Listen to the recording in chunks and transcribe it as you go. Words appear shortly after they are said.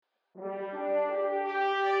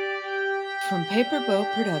From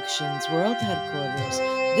Paperboat Productions World Headquarters,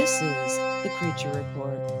 this is The Creature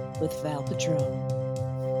Report with Val Patron.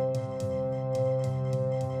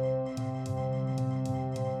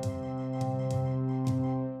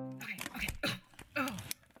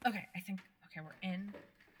 Okay, I think, we're in.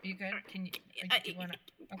 Are you good? Can you, do you want to?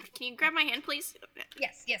 Okay. Can you grab my hand, please?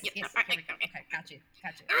 Yes. Yep. Here we go. Okay, got you.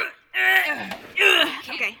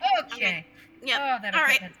 Okay. Okay. Yep. Oh, that All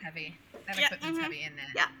right. equipment's heavy. Equipment's heavy in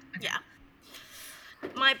there. Yeah. Okay. Yeah.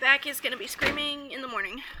 My back is gonna be screaming in the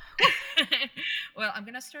morning. Well, I'm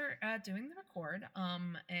gonna start doing the record.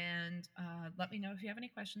 And let me know if you have any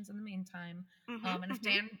questions in the meantime. And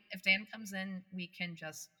if Dan comes in, we can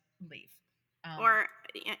just leave. Or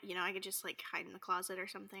I could just like hide in the closet or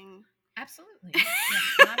something. Absolutely.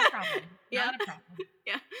 Yeah, not a problem. Yeah. Not a problem.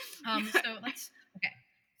 Yeah. So let's. Okay.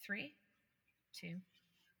 3, 2.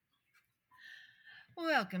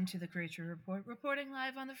 Welcome to the Creature Report, reporting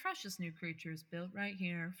live on the freshest new creatures built right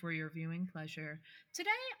here for your viewing pleasure. Today,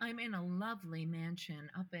 I'm in a lovely mansion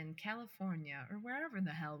up in California, or wherever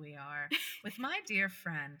the hell we are, with my dear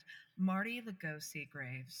friend, Marty Lugosi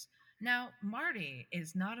Graves. Now, Marty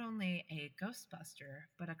is not only a Ghostbuster,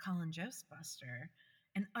 but a Colin Jostbuster,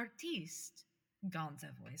 an artiste,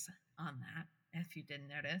 gonzo voice on that, if you didn't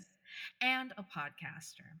notice, and a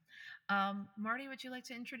podcaster. Marty, would you like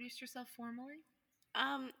to introduce yourself formally?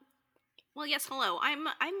 Well, yes. Hello. I'm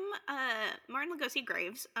Martin Lugosi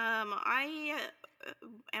Graves. I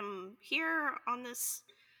am here on this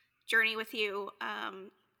journey with you.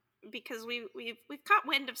 Because we've caught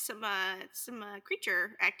wind of some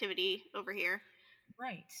creature activity over here.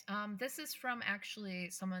 Right. This is from actually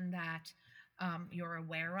someone that you're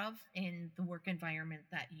aware of in the work environment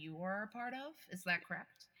that you are a part of. Is that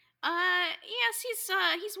correct? Yes,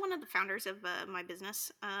 he's one of the founders of my business.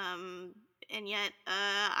 And yet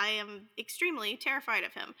I am extremely terrified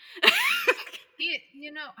of him.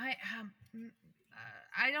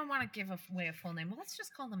 I don't want to give away a full name. Well, let's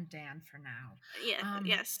just call him Dan for now. Yeah.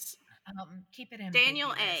 Yes. Keep it ambiguous.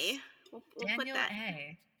 Daniel A. We'll Daniel put that.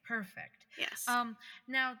 A. Perfect. Yes.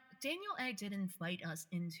 Now Daniel A. did invite us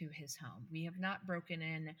into his home. We have not broken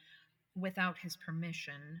in without his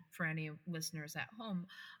permission for any listeners at home,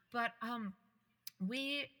 but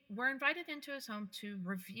we were invited into his home to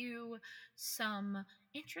review some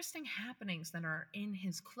interesting happenings that are in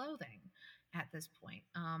his clothing at this point.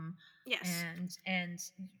 Yes. And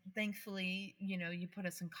thankfully, you put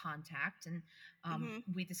us in contact, and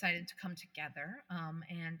we decided to come together.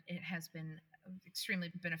 And it has been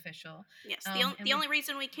extremely beneficial. Yes. The only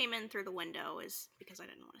reason we came in through the window is because I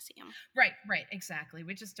didn't want to see him. Right, exactly.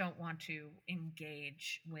 We just don't want to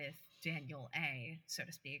engage with Daniel A., so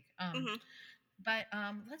to speak. But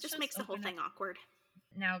let's just makes the whole thing awkward.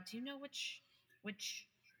 Now, do you know which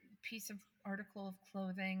piece of article of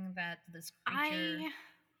clothing that this creature?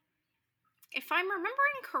 If I'm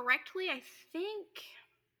remembering correctly, I think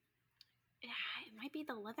it might be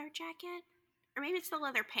the leather jacket, or maybe it's the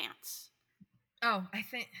leather pants. Oh, I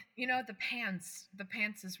think the pants. The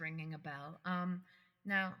pants is ringing a bell.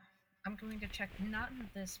 Now I'm going to check. Not in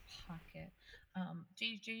this pocket.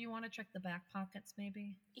 Do you want to check the back pockets,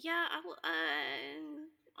 maybe? Yeah.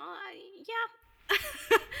 Yeah.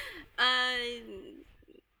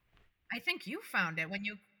 I think you found it when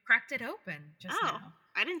you cracked it open just now.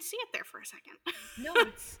 I didn't see it there for a second. No,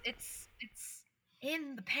 it's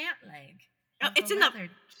in the pant leg. Oh, it's in the.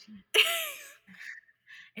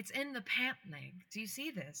 It's in the pant leg. Do you see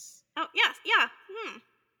this? Oh yes, yeah.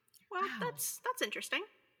 Well, wow. That's interesting.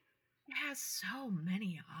 It has so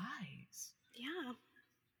many eyes. Yeah.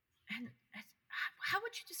 And how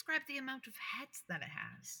would you describe the amount of heads that it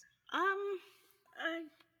has?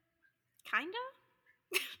 Kinda.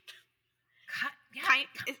 Yeah.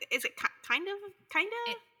 Is it kind of?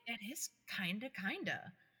 It is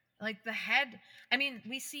kinda. Like the head. I mean,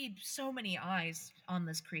 we see so many eyes on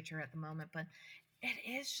this creature at the moment, but it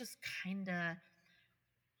is just kinda.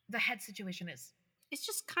 The head situation is. It's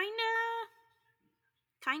just kinda.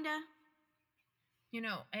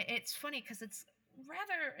 It's funny because it's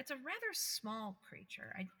a rather small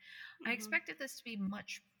creature. I expected this to be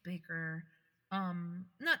much bigger.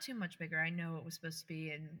 Not too much bigger. I know it was supposed to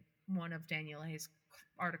be in one of Daniel A's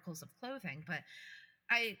articles of clothing, but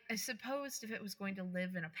I supposed if it was going to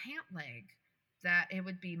live in a pant leg, that it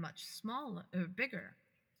would be much smaller or bigger.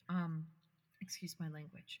 Excuse my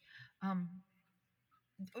language.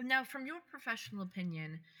 Now, from your professional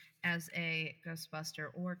opinion as a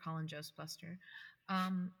Ghostbuster or Colin Jostbuster,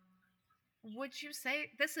 would you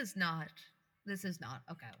say this is not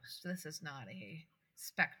a ghost? This is not a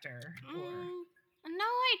specter? No,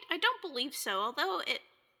 I don't believe so. Although it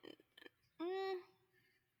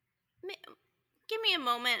give me a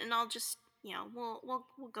moment, and I'll just, we'll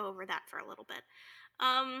go over that for a little bit.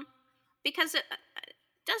 Um, because it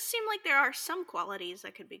does seem like there are some qualities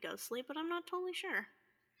that could be ghostly, but I'm not totally sure.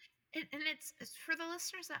 And it's for the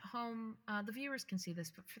listeners at home. The viewers can see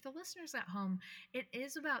this, but for the listeners at home, it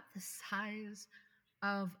is about the size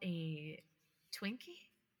of a Twinkie.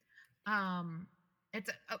 Um, it's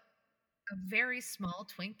a very small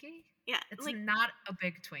Twinkie. Yeah, It's like not a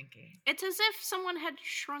big Twinkie. it's as if someone had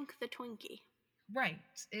shrunk the Twinkie. Right.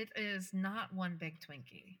 It is not one big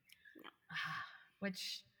Twinkie. No.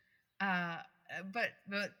 Which uh but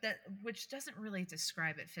that which doesn't really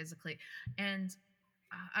describe it physically. And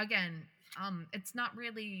again, it's not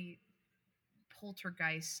really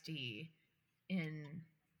poltergeisty in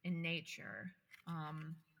nature.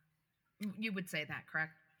 Um you would say that,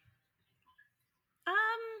 correct? Um,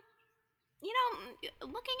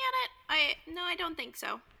 looking at it, I don't think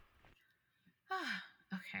so.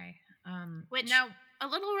 Okay. Which, Now, a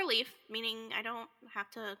little relief, meaning I don't have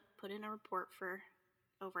to put in a report for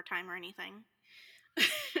overtime or anything.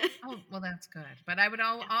 oh, well, that's good. But I would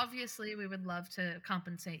Yeah. obviously we would love to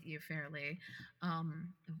compensate you fairly,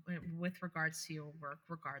 with regards to your work,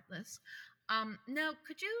 regardless. Now,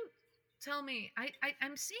 could you tell me?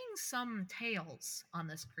 I'm seeing some tails on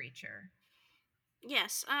this creature.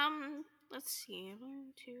 Yes. Let's see.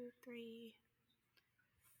 1, 2, 3,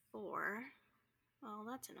 4. Well,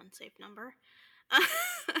 that's an unsafe number.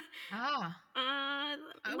 Ah,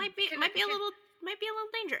 oh, Might be a little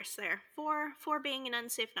dangerous there. Four being an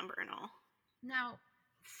unsafe number and all. now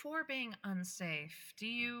for being unsafe.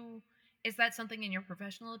 Is that something in your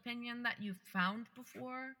professional opinion that you've found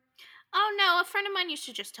before? Oh no, a friend of mine used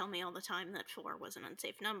to just tell me all the time that 4 was an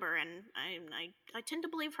unsafe number, and I tend to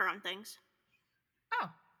believe her on things. Oh,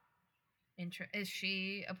 is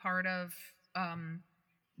she a part of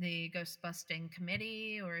the ghost busting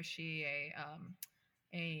committee, or is she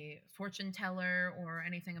a fortune teller or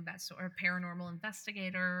anything of that sort, or paranormal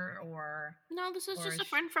investigator, No, this is or just is a she,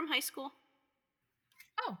 friend from high school.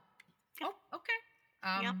 oh, Yep.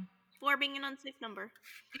 okay. Yep. 4 being an unsafe number.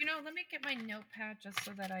 Let me get my notepad just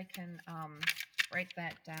so that I can write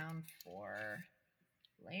that down for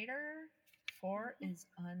later. 4 Mhm. is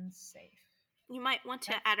unsafe. You might want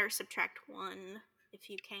to That's add or subtract 1 if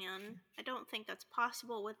you can. I don't think that's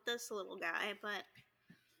possible with this little guy, but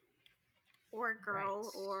or right.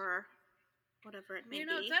 girl or whatever it may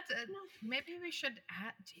be. That's maybe we should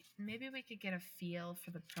add. Maybe we could get a feel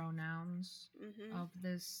for the pronouns Mm-hmm. of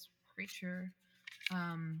this creature.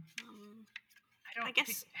 Um, I I don't.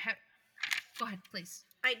 guess Go ahead, please.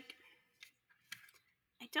 I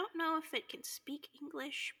don't know if it can speak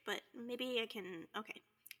English, but maybe I can. Okay.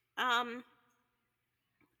 Um,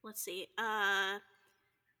 let's see.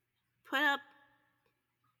 Put up.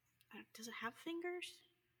 Does it have fingers?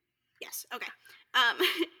 Yes. Okay. Um,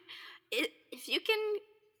 if you can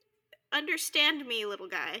understand me, little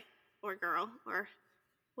guy or girl or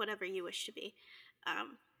whatever you wish to be,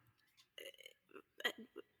 um,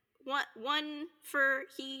 one for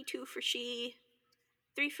he, 2 for she,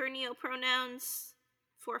 3 for neopronouns,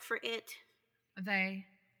 4 for it They.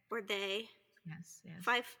 or they, Yes.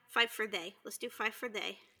 Yes. 5 for they. Let's do 5 for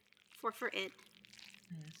they, 4 for it.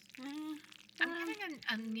 Yes. Uh, I'm getting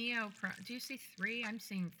a neo. Do you see 3? I'm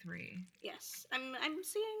seeing 3. yes, I'm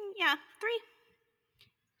seeing 3.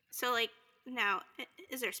 So like now,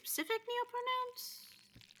 is there specific neopronouns?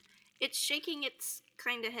 It's shaking its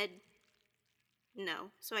kind of head. No,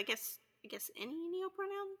 so I guess any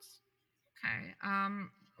neopronouns. Okay.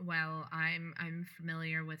 Well, I'm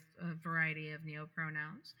familiar with a variety of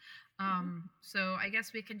neopronouns. Mm-hmm. So I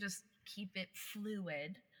guess we can just keep it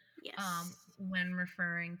fluid. Yes. When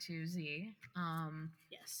referring to Z.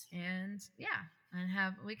 Yes. And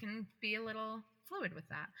yeah, we can be a little fluid with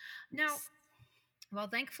that. Now, Yes. well,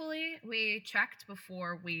 thankfully we checked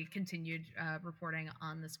before we continued reporting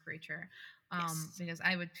on this creature, Yes. because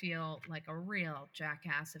I would feel like a real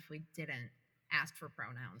jackass if we didn't ask for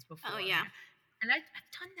pronouns Oh yeah. beforehand. And I've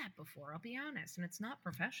done that before, I'll be honest, and it's not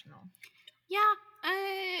professional. Yeah.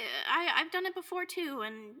 I've done it before too,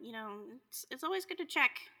 and it's always good to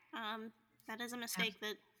check. That is a mistake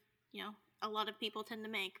that a lot of people tend to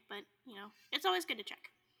make, but it's always good to check.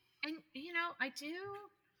 And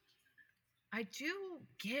I do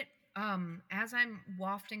get as I'm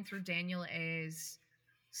wafting through Daniel A's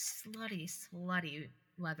slutty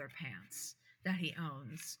leather pants that he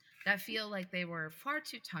owns that feel like they were far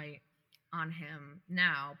too tight on him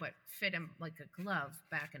now, but fit him like a glove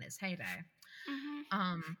back in his heyday.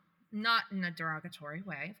 Mm-hmm. Not in a derogatory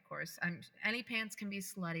way, of course. Any pants can be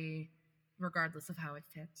slutty regardless of how it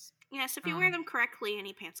fits. Yes, if you wear them correctly,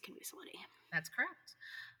 any pants can be slutty. That's correct.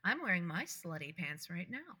 I'm wearing my slutty pants right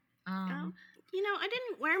now. Um, I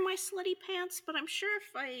didn't wear my slutty pants, but I'm sure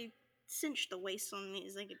if I cinched the waist on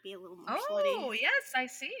these, they could be a little more slutty. Oh, yes, I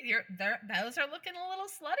see. You're there. Those are looking a little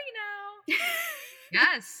slutty now.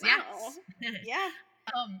 Yes, Wow. yes. Yeah.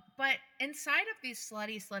 But inside of these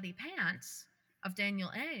slutty pants of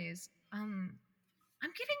Daniel A's, I'm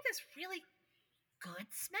getting this really good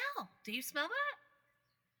smell. Do you smell that?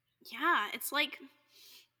 Yeah, it's like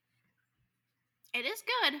it is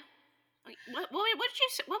good. Like, what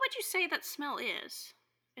would you say that smell is?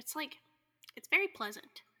 It's like it's very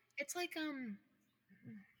pleasant. It's like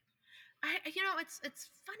it's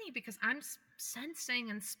funny because I'm sensing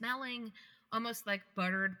and smelling almost like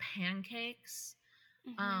buttered pancakes.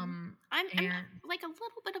 Mm-hmm. Um I'm and like a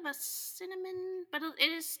little bit of a cinnamon, but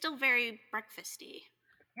it is still very breakfasty.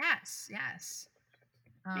 yes.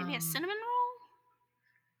 Maybe a Um cinnamon roll.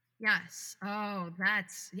 yes. Oh,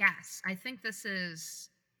 that's yes. I think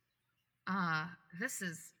uh this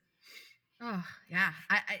is oh yeah.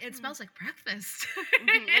 It Mm. smells like breakfast.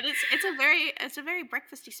 Mm-hmm. It's a very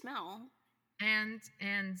breakfasty smell.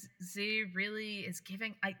 and Z really is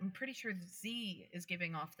giving I'm pretty sure Z is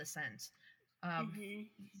giving off the scent of Mm-hmm.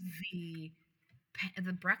 the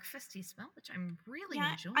the breakfasty smell, which I'm really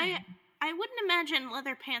Yeah, enjoying. I wouldn't imagine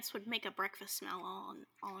leather pants would make a breakfast smell all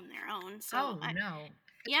on their own. So Oh no,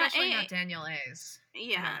 yeah, especially not Daniel A's. I don't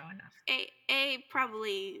yeah, know enough. A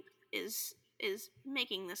probably is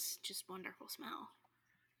making this just wonderful smell.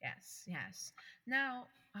 Yes. Now,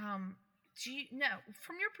 do you now,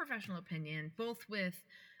 from your professional opinion, both with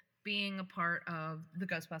being a part of the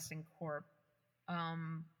Ghostbusting Corp,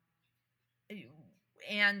 um,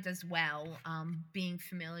 and as well being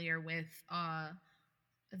familiar with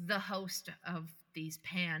the host of these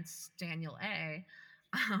pants, Daniel A.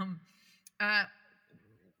 Um, uh,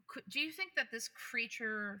 do you think that this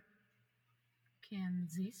creature can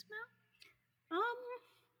Z smell? Um,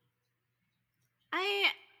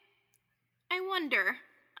 I I wonder,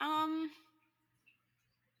 um,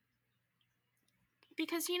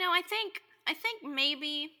 because I think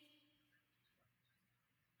maybe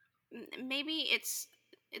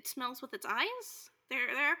it smells with its eyes. There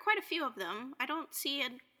are quite a few of them. I don't see a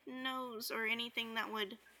nose or anything that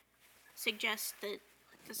would suggest that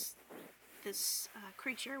this this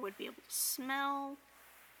creature would be able to smell.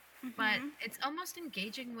 But Mm-hmm. it's almost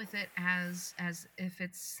engaging with it as if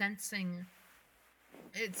it's sensing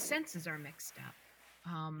its senses are mixed up.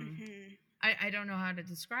 Mm-hmm. I don't know how to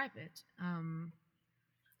describe it.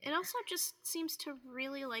 It also just seems to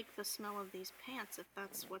really like the smell of these pants if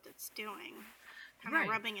that's what it's doing. Kind of Right.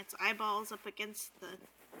 rubbing its eyeballs up against the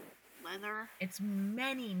leather. It's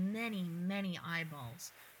many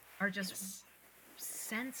eyeballs are just Yes.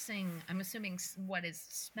 sensing. I'm assuming what is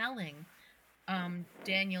smelling.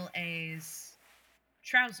 Daniel A's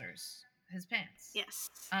trousers, his pants. Yes.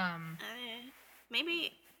 Um,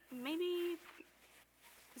 Maybe maybe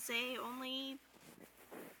they only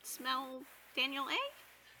smell Daniel A.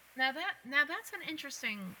 now that's an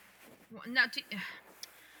interesting. Now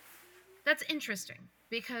that's interesting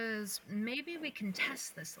because maybe we can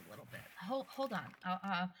test this a little bit. Hold on.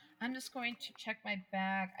 I'm just going to check my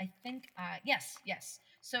bag. I think yes.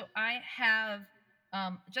 So I have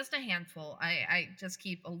just a handful. I just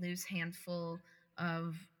keep a loose handful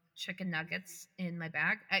of chicken nuggets in my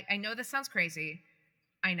bag. I know this sounds crazy.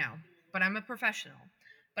 I know, but I'm a professional.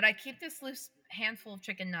 But I keep this loose handful of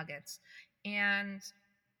chicken nuggets, and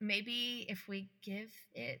maybe if we give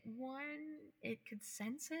it one, it could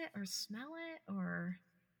sense it or smell it or.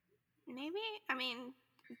 Maybe. I mean,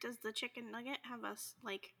 does the chicken nugget have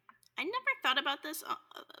like? I never thought about this,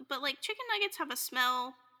 but like chicken nuggets have a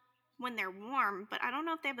smell when they're warm, but I don't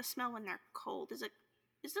know if they have a smell when they're cold. Is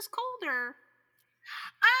this cold or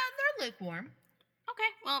They're lukewarm. okay?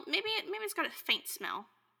 Well, maybe it's got a faint smell.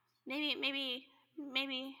 Maybe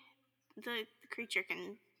the creature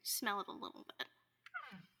can smell it a little bit.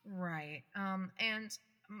 Right. And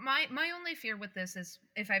my only fear with this is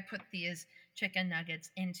if I put these chicken nuggets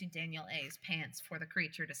into Daniel A's pants for the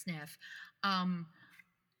creature to sniff, um,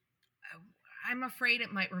 I'm afraid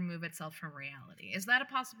it might remove itself from reality. Is that a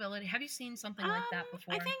possibility? Have you seen something like that I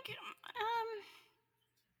before? think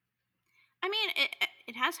I mean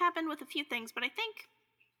it has happened with a few things, but I think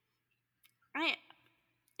I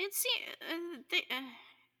it's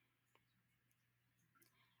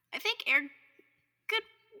I think air good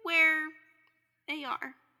where they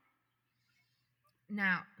are.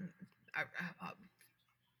 Now, uh, uh,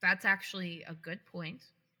 that's actually a good point.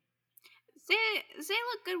 They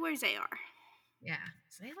look good where they are. Yeah,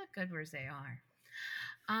 so they look good where they are.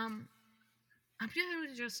 Um, I'm going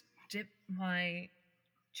to just dip my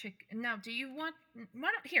chicken. Now, do you want?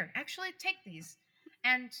 Why don't here? Actually, take these.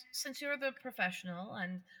 And since you're the professional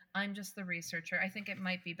and I'm just the researcher, I think it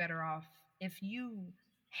might be better off if you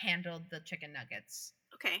handled the chicken nuggets.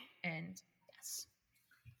 Okay. And yes,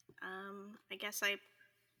 I guess I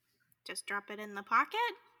just drop it in the pocket.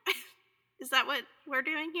 Is that what we're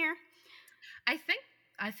doing here? I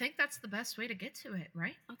think that's the best way to get to it,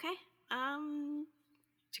 right? Okay.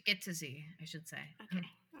 To get to Z, I should say. Okay.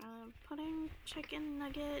 Putting chicken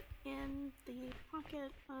nugget in the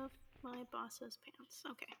pocket of my boss's pants.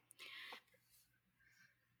 Okay.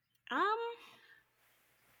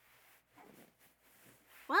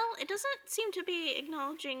 Well, it doesn't seem to be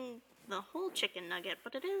acknowledging the whole chicken nugget,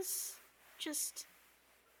 but it is just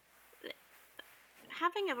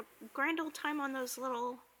having a grand old time on those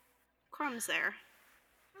little crumbs there.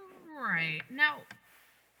 Right. Now,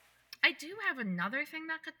 I do have another thing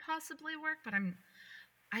that could possibly work, but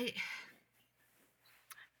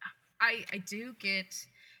I do get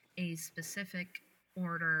a specific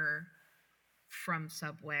order from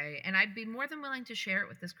Subway, and I'd be more than willing to share it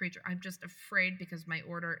with this creature. I'm just afraid because my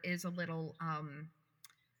order is a little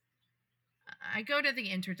I go to the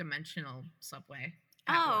interdimensional Subway.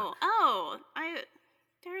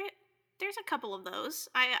 There's a couple of those.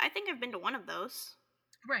 I think I've been to one of those.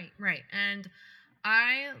 Right. And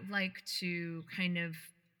I like to kind of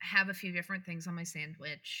have a few different things on my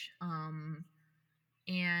sandwich.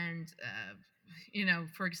 And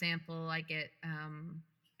for example, I get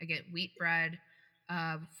wheat bread,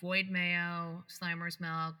 void mayo, Slimer's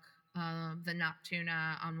milk, the nut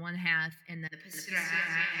tuna on one half, and the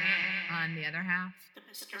pastrami on the other half. The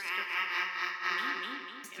pastrami.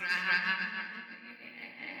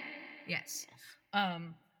 Yes.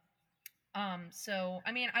 So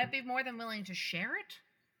I mean, I'd be more than willing to share it,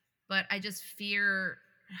 but I just fear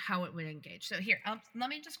how it would engage. So here, let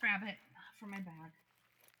me just grab it from my bag.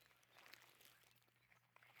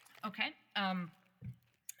 Okay.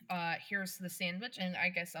 Here's the sandwich, and I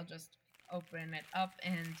guess I'll just open it up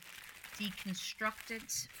and deconstruct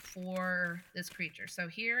it for this creature. So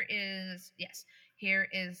here is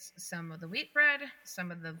some of the wheat bread,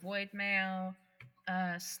 some of the void mayo,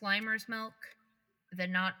 Slimer's milk, the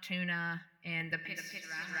nut tuna, and the pastrami.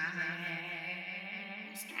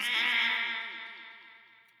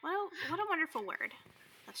 What a wonderful word.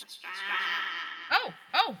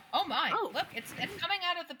 Oh my! Oh. Look, it's coming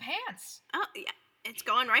out of the pants. Oh yeah, it's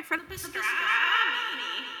going right for the pastrami.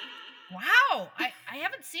 Wow, I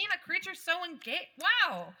haven't seen a creature so engaged.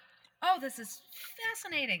 Wow. Oh, this is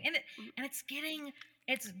fascinating, and it's getting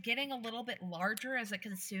a little bit larger as it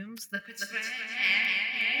consumes the.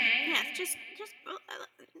 Yeah, just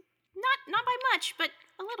not by much, but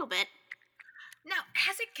a little bit. Now,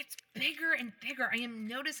 as it gets bigger and bigger, I am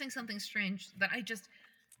noticing something strange that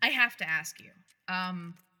I have to ask you.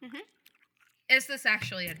 Is this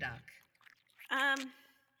actually a duck?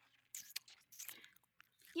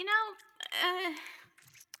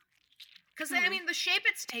 Because I mean, the shape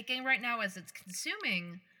it's taking right now as it's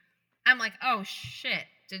consuming, I'm like, oh shit!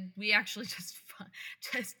 Did we actually just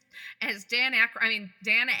as Daniel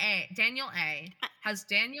A. Has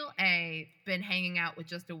Daniel A. been hanging out with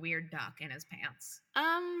just a weird duck in his pants?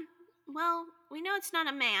 Well, we know it's not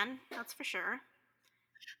a man. That's for sure.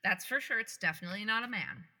 That's for sure. It's definitely not a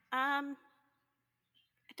man.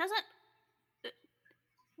 It doesn't.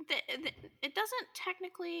 It doesn't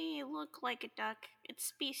technically look like a duck. It's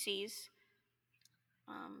species.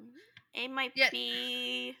 It might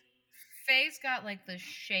be. Faye's got like the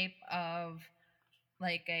shape of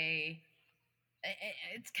like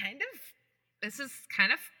it's kind of. This is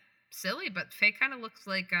kind of silly, but Faye kind of looks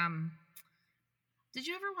like Did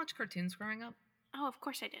you ever watch cartoons growing up? Oh, of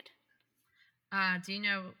course I did. Do you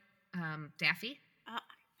know Daffy?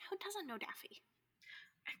 Who doesn't know Daffy?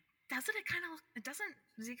 Does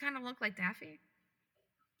he kind of look like Daffy?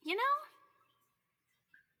 You know?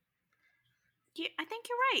 I think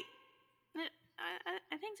you're right.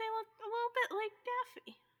 I think they look a little bit like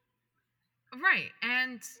Daffy. Right,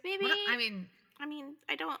 and maybe. I mean,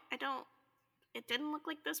 I don't. It didn't look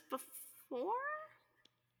like this before.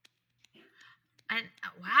 And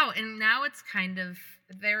wow, and now it's kind of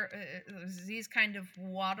he's kind of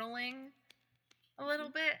waddling a little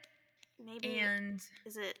bit. Maybe. And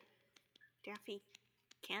is it Daffy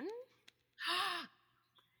Ken?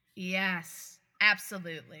 Yes,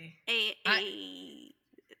 absolutely.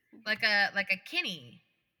 Like a Kinney.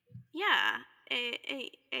 Yeah,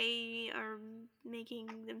 are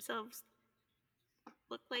making themselves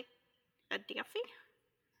look like a Daffy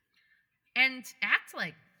and act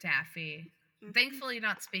like Daffy. Mm-hmm. Thankfully,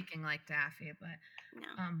 not speaking like Daffy, but no.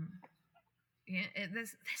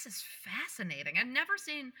 This is fascinating. I've never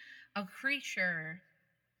seen a creature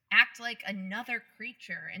act like another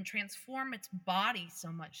creature and transform its body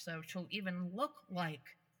so much so to even look like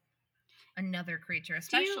another creature,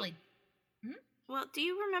 Do you especially. Hmm? do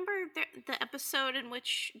you remember the episode in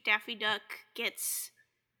which Daffy Duck gets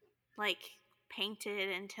like painted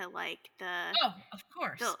into like Oh, of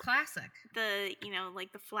course, the classic.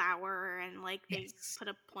 like the flower, and like they Yes. put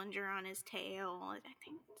a plunger on his tail? I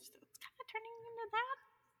think it's kind of turning into that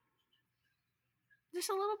just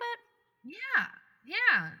a little bit. Yeah,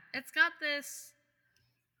 yeah. It's got this.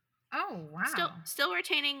 Oh Still wow. still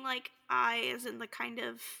retaining like eyes and the kind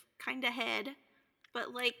of head,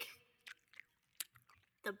 but like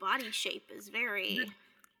the body shape is The very.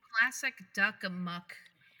 classic duck amuck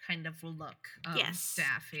kind of look of Yes.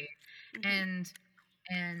 Daffy, Hmm.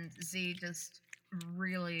 and Z just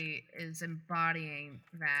really is embodying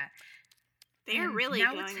that. They are And really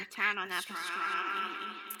now it's going to town on that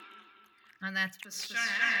pastrami. on that pastrami.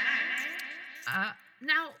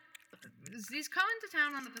 Now Z's coming to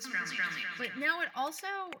town on the pastrami, but now it also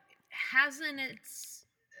has in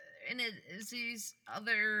Z's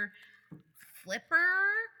other flipper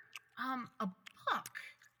a book.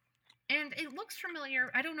 And it looks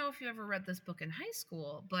familiar. I don't know if you ever read this book in high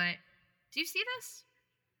school, but do you see this?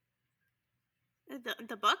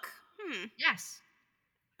 The book? Yes.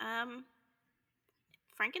 Um,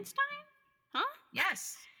 Frankenstein? Huh?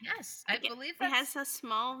 Yes. Yes. I I get believe it that's has a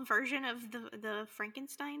small version of the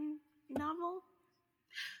Frankenstein novel.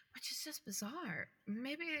 which is just bizarre.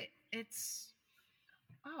 Maybe it's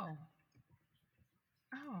oh.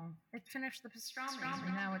 Oh. It finished the pastrami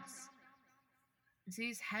and now it's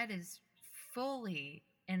Z's head is fully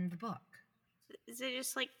in the book. Is it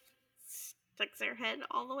just like sticks their head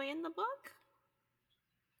all the way in the book,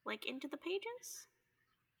 like into the pages?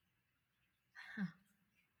 Huh.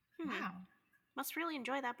 Hmm. Wow. Must really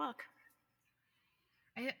enjoy that book.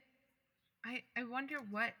 I I wonder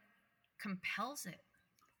what compels it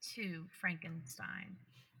to Frankenstein.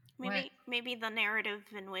 What Maybe the narrative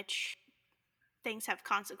in which things have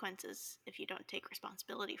consequences if you don't take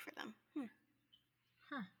responsibility for them.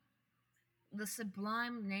 huh. The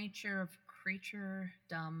sublime nature of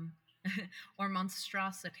creaturedom or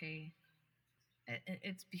monstrosity.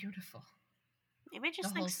 It's beautiful. Maybe it The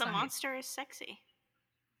just whole thinks the site. monster is sexy.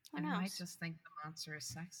 Who I might knows? just think the monster is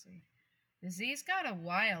sexy. Z's got a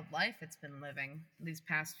wild life it's been living these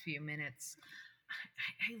past few minutes.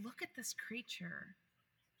 I look at this creature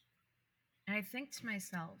and I think to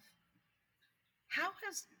myself, how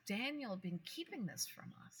has Daniel been keeping this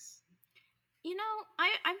from us?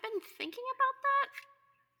 I've been thinking about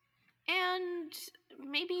that, and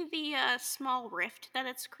maybe the small rift that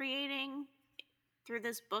it's creating through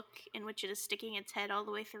this book, in which it is sticking its head all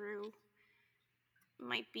the way through,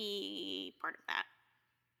 might be part of that.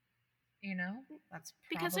 You know, that's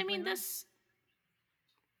Because I probably mean, right. this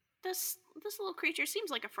little creature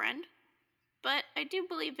seems like a friend, but I do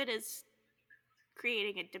believe it is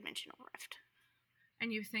creating a dimensional rift.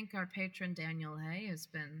 And you think our patron Daniel Hay has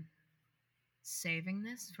been saving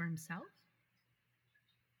this for himself?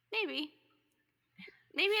 Maybe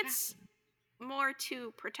it's more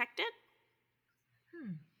to protect it.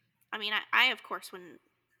 Hmm. I mean, I of course wouldn't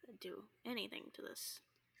do anything to this.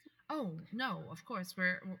 Oh no, of course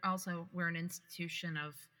we're an institution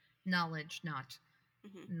of knowledge,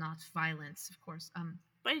 Hmm. not violence, of course.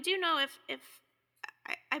 But I do know if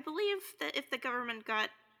I believe that if the government got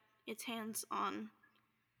its hands on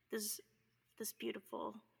this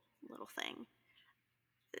beautiful little thing,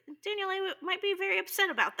 Daniel A might be very upset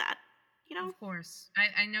about that. You know. Of course,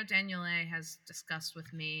 I know Daniel A has discussed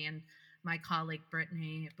with me and my colleague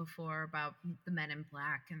Brittany before about the Men in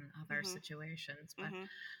Black and other Hmm. situations, but Hmm.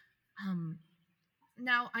 um,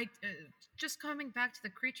 now I just coming back to the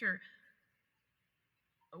creature,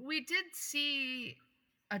 we did see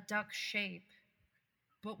a duck shape,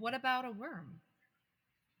 but what about a worm?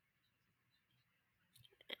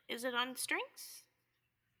 Is it on strings?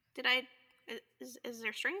 Did I? Is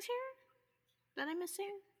there strings here that I'm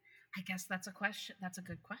missing? I guess that's a question. That's a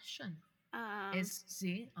good question. Um. Is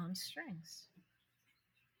Z on strings?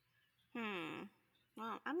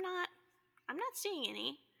 Well, I'm not. I'm not seeing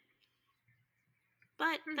any.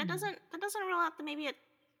 But Hmm. that doesn't rule out that maybe it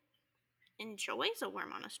enjoys a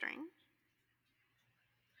worm on a string.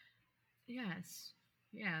 Yes.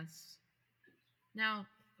 Yes. Now,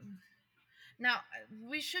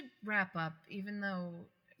 we should wrap up, even though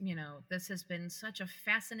this has been such a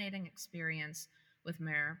fascinating experience with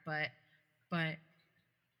Mare, but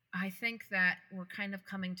I think that we're kind of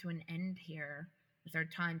coming to an end here. the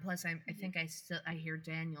third time. Plus, I think I hear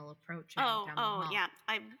Daniel approaching Oh, down the hall. yeah.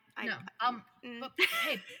 No, Mm. but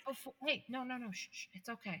hey, no, shh, it's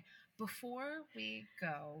okay. Before we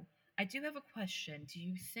go, I do have a question. Do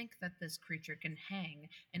you think that this creature can hang?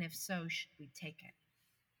 And if so, should we take it?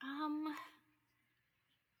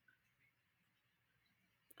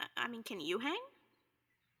 I mean, can you hang?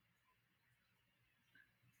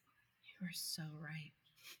 You are so right.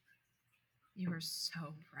 You are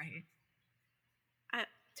so right.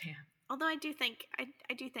 Damn. Although I do think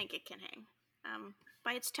it can hang,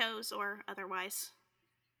 by its toes or otherwise.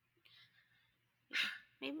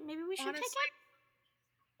 Maybe we should Honestly, take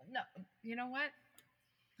it. No, you know what?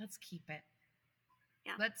 Let's keep it.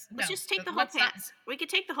 Yeah. Let's just take the whole pants. We could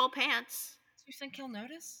take the whole pants. Do you think he'll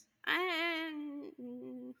notice?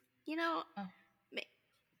 You know, Oh.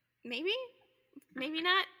 Maybe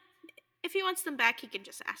not. If he wants them back, he can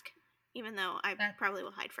just ask. Even though I probably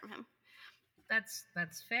will hide from him. That's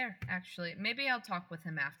fair, actually. Maybe I'll talk with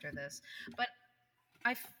him after this. But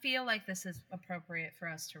I feel like this is appropriate for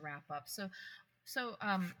us to wrap up. So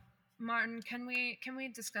Martin, can we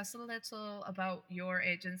discuss a little about your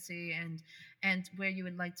agency and where you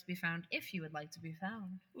would like to be found, if you would like to be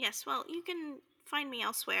found? Yes, well, you can find me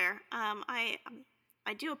elsewhere. I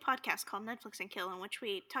do a podcast called Netflix and Kill, in which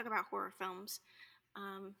we talk about horror films,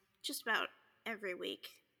 just about every week.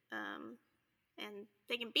 And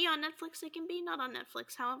they can be on Netflix, they can be not on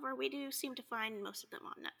Netflix. However, we do seem to find most of them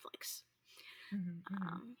on Netflix.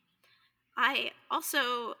 I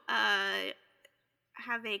also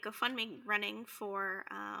have a GoFundMe running for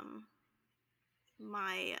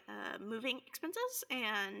my moving expenses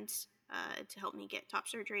and to help me get top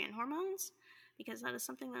surgery and hormones, because that is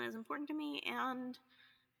something that is important to me, and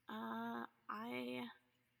I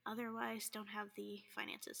otherwise don't have the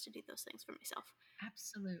finances to do those things for myself.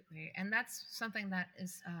 Absolutely. And that's something that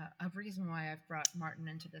is a reason why I've brought Martin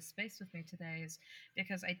into this space with me today, is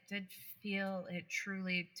because I did feel it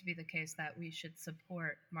truly to be the case that we should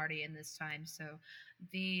support Marty in this time. So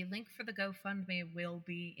the link for the GoFundMe will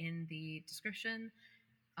be in the description.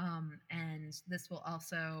 And this will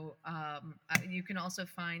also, you can also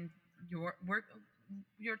find your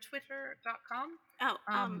twitter.com.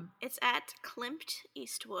 It's at Klemmt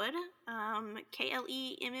Eastwood,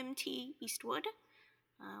 KLEMMT Eastwood.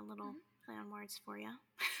 Little play on words for you.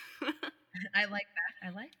 I like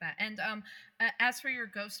that. And as for your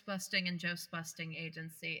ghost busting and jost busting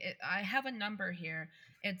agency, I have a number here.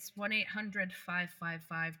 It's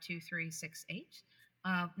 1-800-555-2368,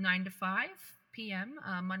 9 to 5 p.m.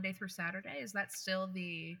 Monday through Saturday. Is that still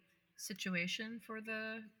the situation for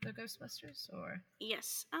the Ghostbusters, or?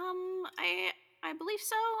 Yes. I believe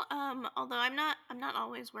so. Although I'm not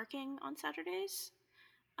always working on Saturdays.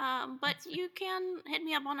 But you can hit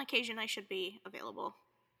me up on occasion. I should be available.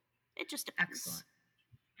 It just depends.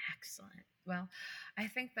 Excellent. Well, I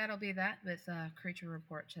think that'll be that with Creature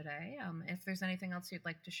Report today. If there's anything else you'd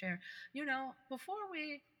like to share, before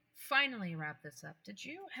we finally wrap this up, did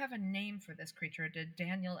you have a name for this creature? Did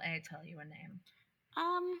Daniel A. tell you a name?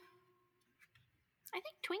 I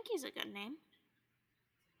think Twinky's a good name.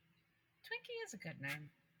 Twinky is a good name.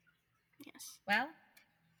 Yes. Well,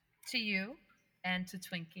 to you and to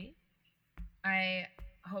Twinky, I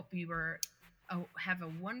hope you have a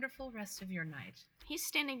wonderful rest of your night. He's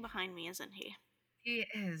standing behind me, isn't he? He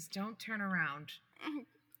is. Don't turn around.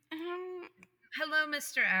 Hello,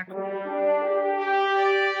 Mr. Ackroyd.